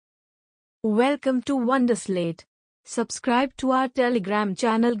Welcome to Wonderslate. Subscribe to our Telegram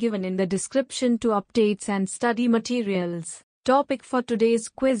channel given in the description to updates and study materials. Topic for today's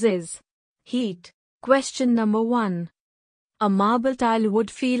quiz is heat. Question number 1. A marble tile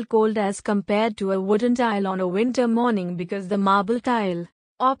would feel cold as compared to a wooden tile on a winter morning because the marble tile,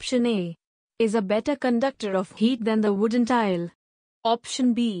 option A, is a better conductor of heat than the wooden tile.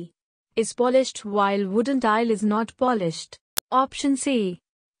 Option B, is polished while wooden tile is not polished. Option C,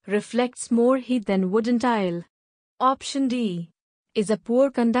 reflects more heat than wooden tile. Option D, is a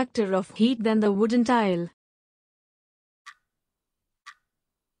poor conductor of heat than the wooden tile.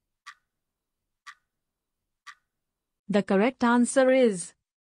 The correct answer is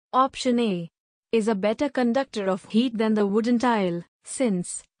option A, is a better conductor of heat than the wooden tile.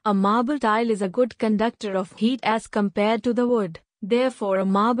 Since a marble tile is a good conductor of heat as compared to the wood, therefore a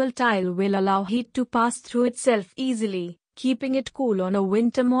marble tile will allow heat to pass through itself easily, keeping it cool on a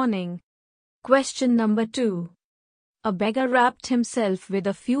winter morning. Question number 2. A beggar wrapped himself with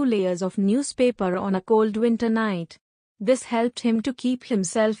a few layers of newspaper on a cold winter night. This helped him to keep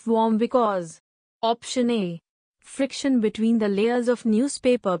himself warm because option A, friction between the layers of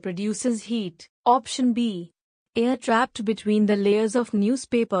newspaper produces heat. Option B, air trapped between the layers of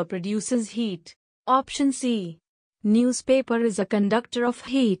newspaper produces heat. Option C, newspaper is a conductor of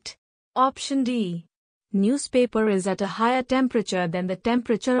heat. Option D, newspaper is at a higher temperature than the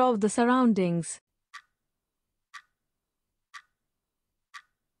temperature of the surroundings.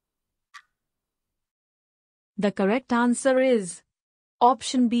 The correct answer is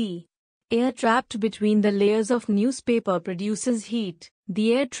option B, air trapped between the layers of newspaper produces heat.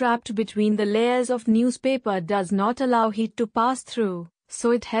 The air trapped between the layers of newspaper does not allow heat to pass through,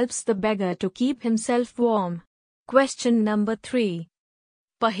 so it helps the beggar to keep himself warm. Question number 3.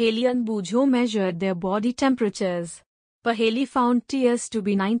 Paheli and Bujo measured their body temperatures. Paheli found TS to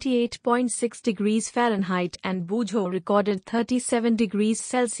be 98.6 degrees Fahrenheit and Bujo recorded 37 degrees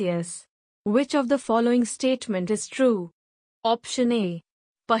Celsius. Which of the following statement is true? Option A,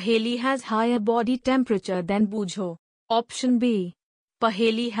 Paheli has higher body temperature than Bujo. Option B,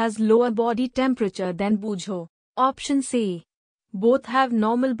 Paheli has lower body temperature than Bujo. Option C, both have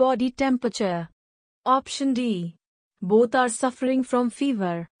normal body temperature. Option D, both are suffering from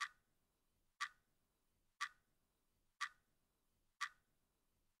fever.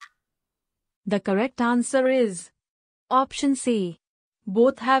 The correct answer is option C,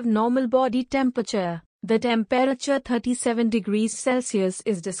 both have normal body temperature. The temperature 37 degrees Celsius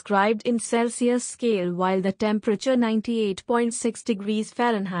is described in Celsius scale while the temperature 98.6 degrees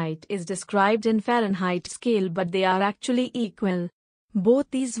Fahrenheit is described in Fahrenheit scale, but they are actually equal.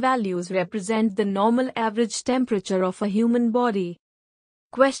 Both these values represent the normal average temperature of a human body.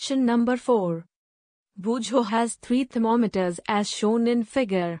 Question number 4. Bujo has 3 thermometers as shown in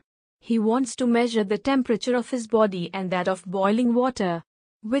figure. He wants to measure the temperature of his body and that of boiling water.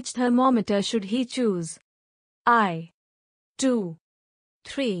 Which thermometer should he choose? I. 2.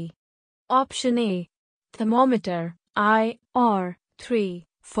 3. Option A, thermometer I or 3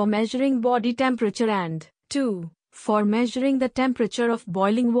 for measuring body temperature and 2 for measuring the temperature of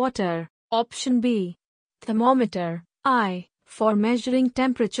boiling water. Option B, thermometer I for measuring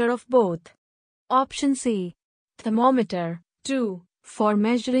temperature of both. Option C, thermometer 2 for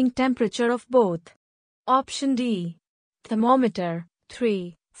measuring temperature of both. Option D, thermometer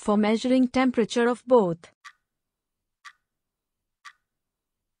 3 for measuring temperature of both.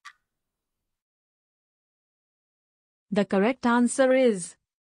 The correct answer is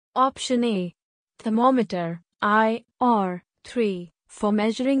option A, thermometer I or 3 for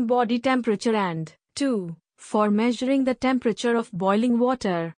measuring body temperature and 2 for measuring the temperature of boiling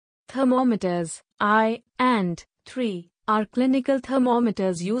water. Thermometers I and 3 are clinical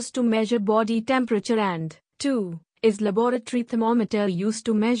thermometers used to measure body temperature and 2 is laboratory thermometer used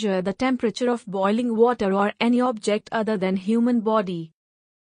to measure the temperature of boiling water or any object other than human body.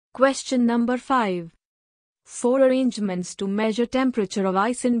 Question number 5. 4 arrangements to measure temperature of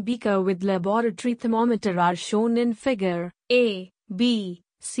ice in beaker with laboratory thermometer are shown in figure A, B,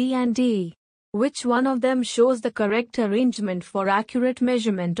 C and D. Which one of them shows the correct arrangement for accurate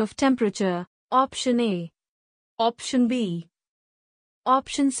measurement of temperature? Option A, Option B,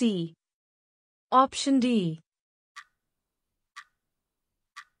 Option C, Option D.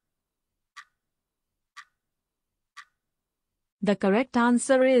 The correct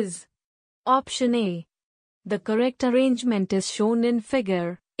answer is option A. The correct arrangement is shown in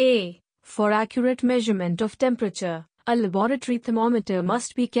figure A. For accurate measurement of temperature, a laboratory thermometer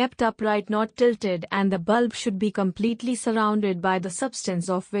must be kept upright, not tilted, and the bulb should be completely surrounded by the substance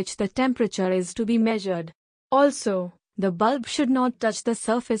of which the temperature is to be measured. Also, The bulb should not touch the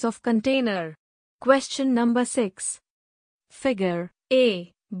surface of container. Question number 6. Figure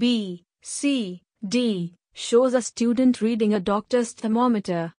A, B, C, D shows a student reading a doctor's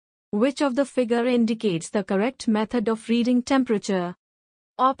thermometer. Which of the figure indicates the correct method of reading temperature?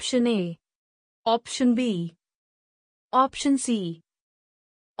 Option A, Option B, Option C,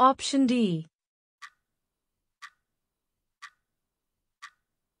 Option D.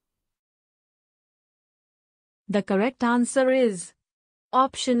 The correct answer is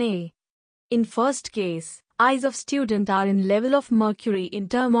Option A. In first case, eyes of student are in level of mercury in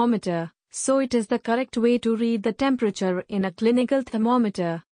thermometer, so it is the correct way to read the temperature in a clinical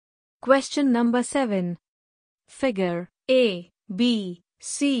thermometer. Question number 7. Figure A, B,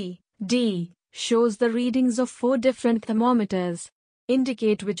 C, D shows the readings of 4 different thermometers.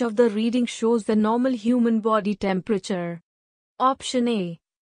 Indicate which of the reading shows the normal human body temperature. Option A,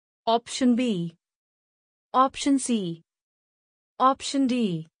 Option B, Option C, Option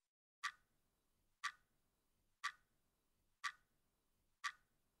D.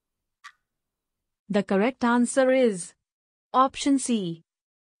 The correct answer is Option C.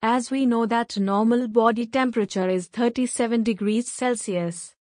 As we know that normal body temperature is 37 degrees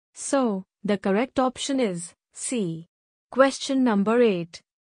Celsius. So, the correct option is C. Question number 8.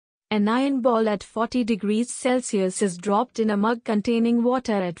 An iron ball at 40 degrees Celsius is dropped in a mug containing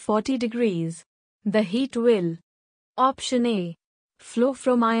water at 40 degrees. The heat will: Option A, flow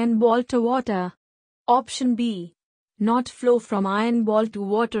from iron ball to water. Option B, not flow from iron ball to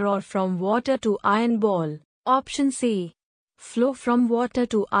water or from water to iron ball. Option C, flow from water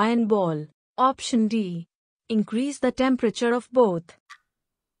to iron ball. Option D, increase the temperature of both.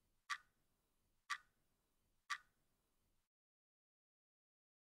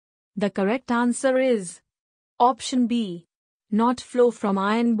 The correct answer is Option B, not flow from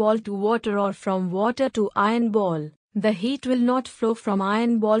iron ball to water or from water to iron ball. The heat will not flow from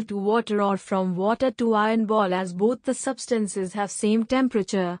iron ball to water or from water to iron ball as both the substances have same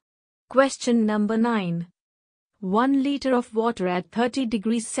temperature. Question number 9. 1 liter of water at 30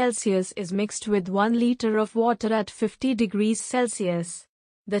 degrees Celsius is mixed with 1 liter of water at 50 degrees Celsius.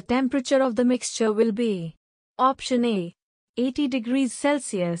 The temperature of the mixture will be: Option A, 80 degrees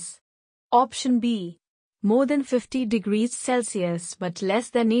Celsius. Option B, more than 50 degrees Celsius but less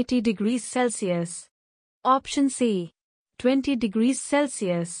than 80 degrees Celsius. Option C, 20 degrees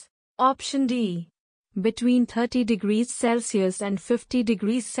Celsius. Option D, between 30 degrees Celsius and 50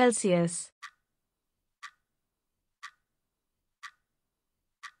 degrees Celsius.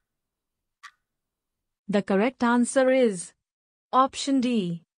 The correct answer is Option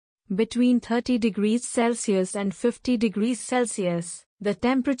D, between 30 degrees Celsius and 50 degrees Celsius. The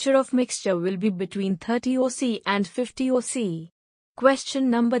temperature of mixture will be between 30 oC and 50 oC. Question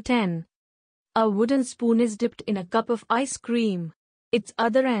number 10. A wooden spoon is dipped in a cup of ice cream. Its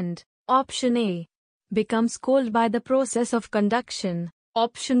other end, Option A, becomes cold by the process of conduction.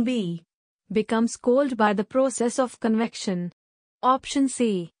 Option B, becomes cold by the process of convection. Option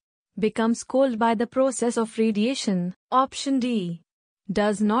C, becomes cold by the process of radiation. Option D,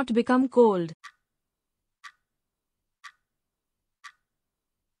 does not become cold.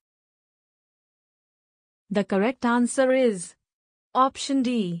 The correct answer is Option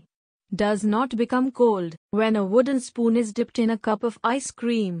D, does not become cold. When a wooden spoon is dipped in a cup of ice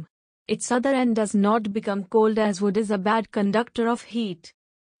cream, its other end does not become cold as wood is a bad conductor of heat.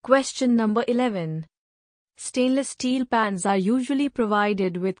 Question number 11. Stainless steel pans are usually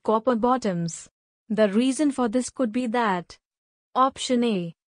provided with copper bottoms. The reason for this could be that: Option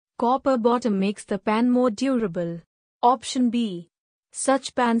A, copper bottom makes the pan more durable. Option B,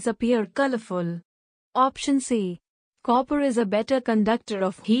 such pans appear colorful. Option C, copper is a better conductor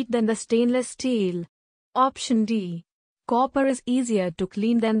of heat than the stainless steel. Option D, copper is easier to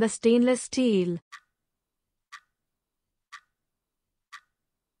clean than the stainless steel.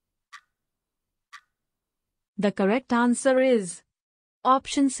 The correct answer is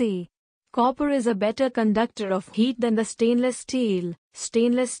Option C, copper is a better conductor of heat than the stainless steel.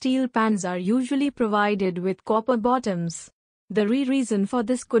 Stainless steel pans are usually provided with copper bottoms. The reason for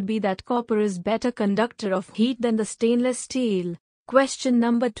this could be that copper is better conductor of heat than the stainless steel. Question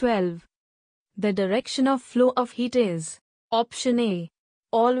number 12. The direction of flow of heat is: Option A,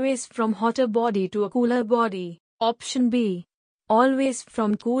 always from hotter body to a cooler body. Option B, always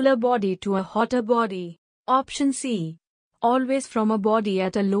from cooler body to a hotter body. Option C, always from a body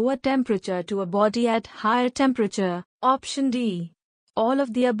at a lower temperature to a body at higher temperature. Option D, all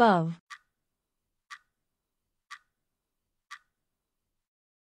of the above.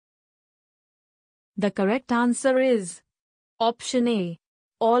 The correct answer is Option A,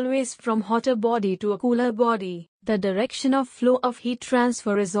 always from hotter body to a cooler body. The direction of flow of heat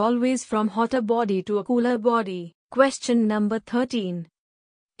transfer is always from hotter body to a cooler body. Question number 13.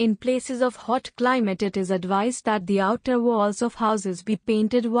 In places of hot climate, it is advised that the outer walls of houses be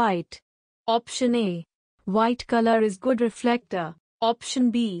painted white. Option A. White color is good reflector.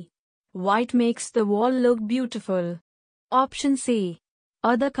 Option B. White makes the wall look beautiful. Option C.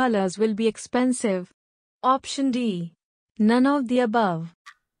 Other colors will be expensive. Option D. None of the above.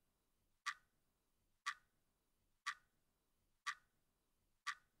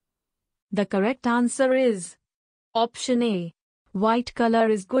 The correct answer is option A. White color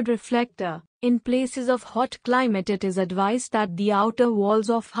is good reflector. In places of hot climate, it is advised that the outer walls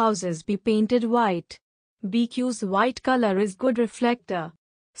of houses be painted white. BQ's white color is good reflector.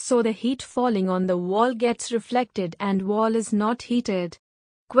 So the heat falling on the wall gets reflected and wall is not heated.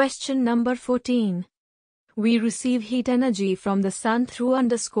 Question number 14. We receive heat energy from the sun through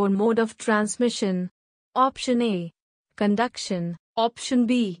mode of transmission. Option A. Conduction. Option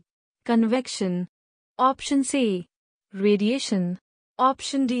B. Convection. Option C. Radiation.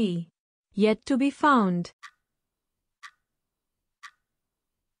 Option D. Yet to be found.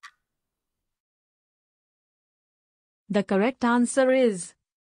 The correct answer is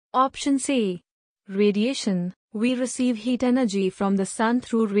option C. Radiation. We receive heat energy from the sun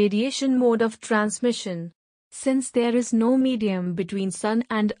through radiation mode of transmission. Since there is no medium between sun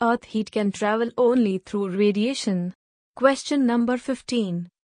and earth, heat can travel only through radiation. Question number 15.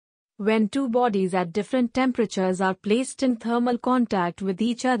 When two bodies at different temperatures are placed in thermal contact with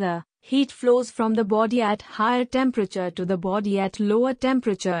each other, heat flows from the body at higher temperature to the body at lower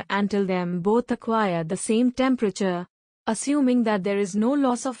temperature until them both acquire the same temperature. Assuming that there is no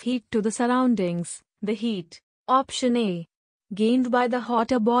loss of heat to the surroundings, the heat, option A, gained by the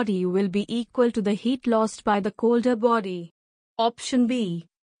hotter body will be equal to the heat lost by the colder body. Option B,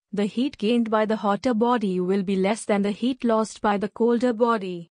 the heat gained by the hotter body will be less than the heat lost by the colder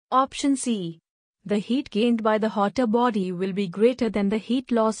body. Option C, the heat gained by the hotter body will be greater than the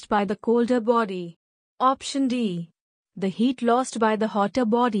heat lost by the colder body. Option D, the heat lost by the hotter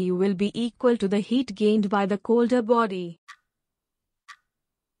body will be equal to the heat gained by the colder body.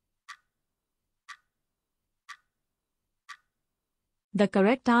 The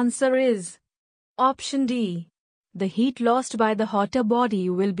correct answer is option D. The heat lost by the hotter body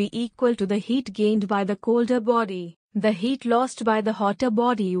will be equal to the heat gained by the colder body. The heat lost by the hotter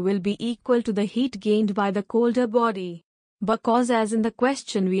body will be equal to the heat gained by the colder body. Because as in the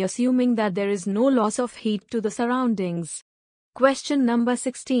question we assuming that there is no loss of heat to the surroundings. Question number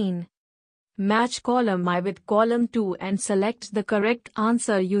 16. Match column I with column 2 and select the correct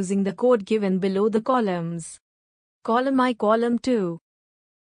answer using the code given below the columns. Column I, column 2.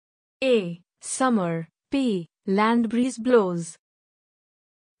 A. Summer. P. Land breeze blows.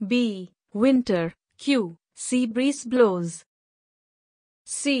 B. Winter. Q. Sea breeze blows.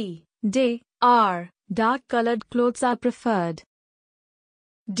 C. Day. R. Dark colored clothes are preferred.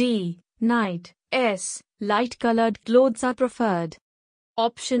 D. Night. S. Light colored clothes are preferred.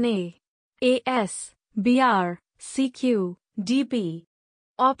 Option A. AS. BR. CQ. DP.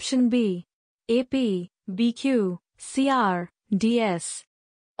 Option B. AP. BQ. CR. DS.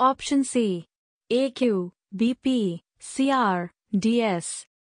 Option C. AQ. BP. CR. DS.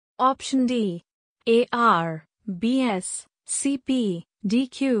 Option D. AR. BS. CP.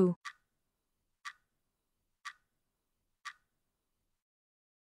 DQ.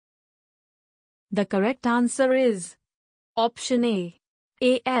 The correct answer is option A.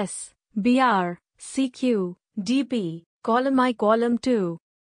 AS. BR. CQ. DP. Column I, column 2.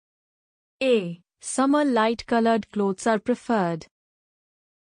 A. Summer light colored clothes are preferred.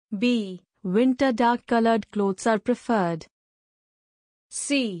 B. Winter dark colored clothes are preferred.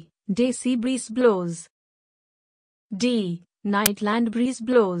 C. Day sea breeze blows. D. Night land breeze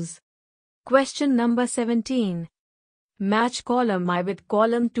blows. Question number 17. Match column I with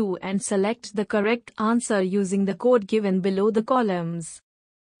column 2 and select the correct answer using the code given below the columns.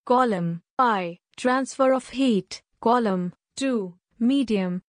 Column I. Transfer of heat. Column 2.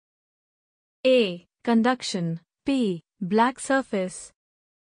 Medium. A. Conduction. P. Black surface.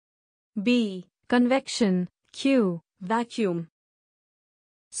 B. Convection. Q. Vacuum.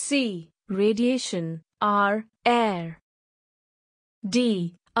 C. Radiation. R. Air.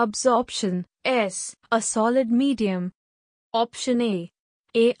 D. Absorption. S. A solid medium. Option A.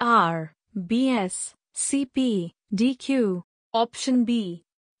 AR. BS. CP. DQ. Option B.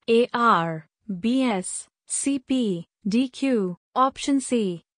 AR. BS. CP. DQ. Option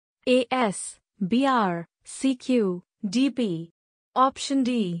C. AS. BR. CQ. DP. Option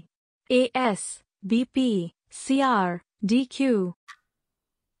D. AS. BP. CR. DQ.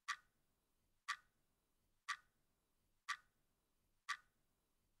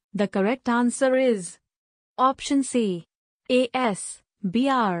 The correct answer is option C. AS,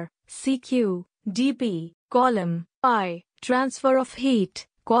 BR, CQ, DP. Column I. Transfer of heat.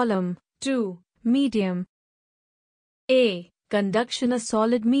 Column 2. Medium. A. Conduction, a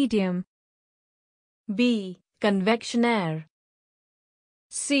solid medium. B. Convection, air.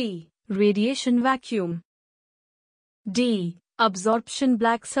 C. Radiation, vacuum. D. Absorption,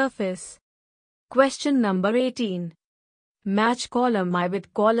 black surface. Question number 18. Match column I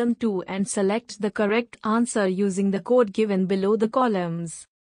with column 2 and select the correct answer using the code given below the columns.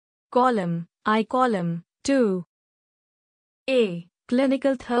 Column I. Column 2. A.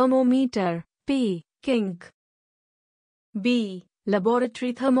 Clinical thermometer. P. Kink. B.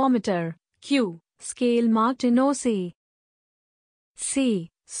 Laboratory thermometer. Q. Scale marked in OC. C.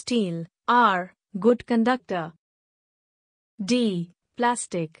 Steel. R. Good conductor. D.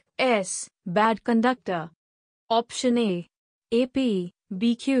 Plastic. S. Bad conductor. Option A. AP,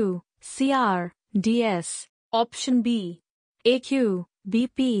 BQ, CR, DS. Option B. AQ,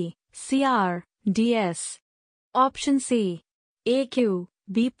 BP, CR, DS. Option C. AQ,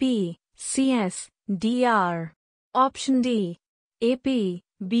 BP, CS, DR. Option D. AP,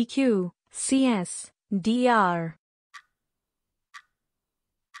 BQ, CS, DR.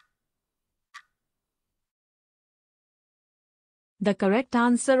 The correct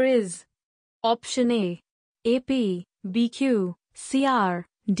answer is option A. AP, BQ, CR,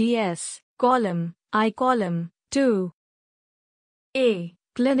 DS. Column I. Column 2. A.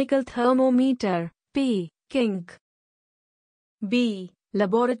 Clinical thermometer. P. Kink. B.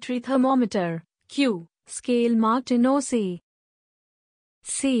 Laboratory thermometer. Q. Scale marked in OC.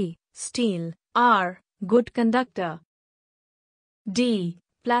 C. Steel. R. Good conductor. D.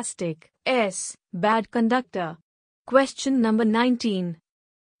 Plastic. S. Bad conductor. Question number 19.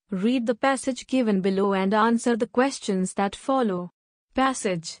 Read the passage given below and answer the questions that follow.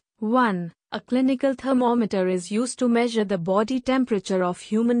 Passage 1. A clinical thermometer is used to measure the body temperature of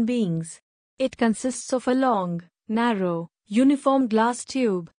human beings. It consists of a long, narrow, uniform glass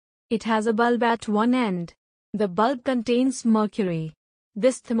tube. It has a bulb at one end. The bulb contains mercury.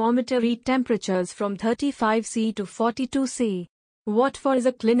 This thermometer reads temperatures from 35 C to 42 C. What for is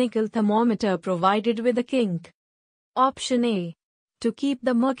a clinical thermometer provided with a kink? Option A. To keep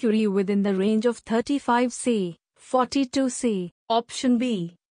the mercury within the range of 35 C, 42 C. Option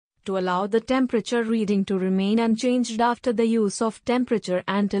B. To allow the temperature reading to remain unchanged after the use of temperature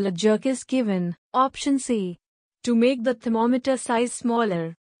until a jerk is given. Option C. To make the thermometer size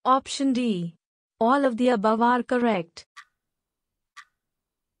smaller. Option D. All of the above are correct.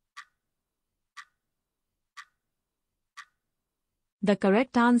 The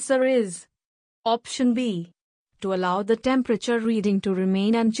correct answer is option B. To allow the temperature reading to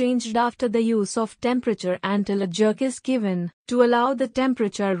remain unchanged after the use of temperature until a jerk is given. To allow the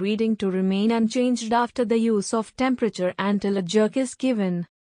temperature reading to remain unchanged after the use of temperature until a jerk is given.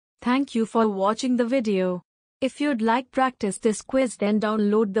 Thank you for watching the video. If you'd like practice this quiz, then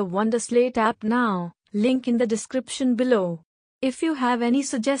download the Wonderslate app now. Link in the description below. If you have any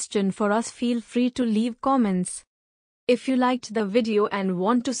suggestion for us, feel free to leave comments. If you liked the video and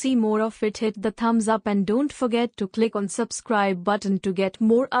want to see more of it, hit the thumbs up and don't forget to click on subscribe button to get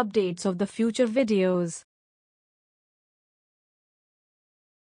more updates of the future videos.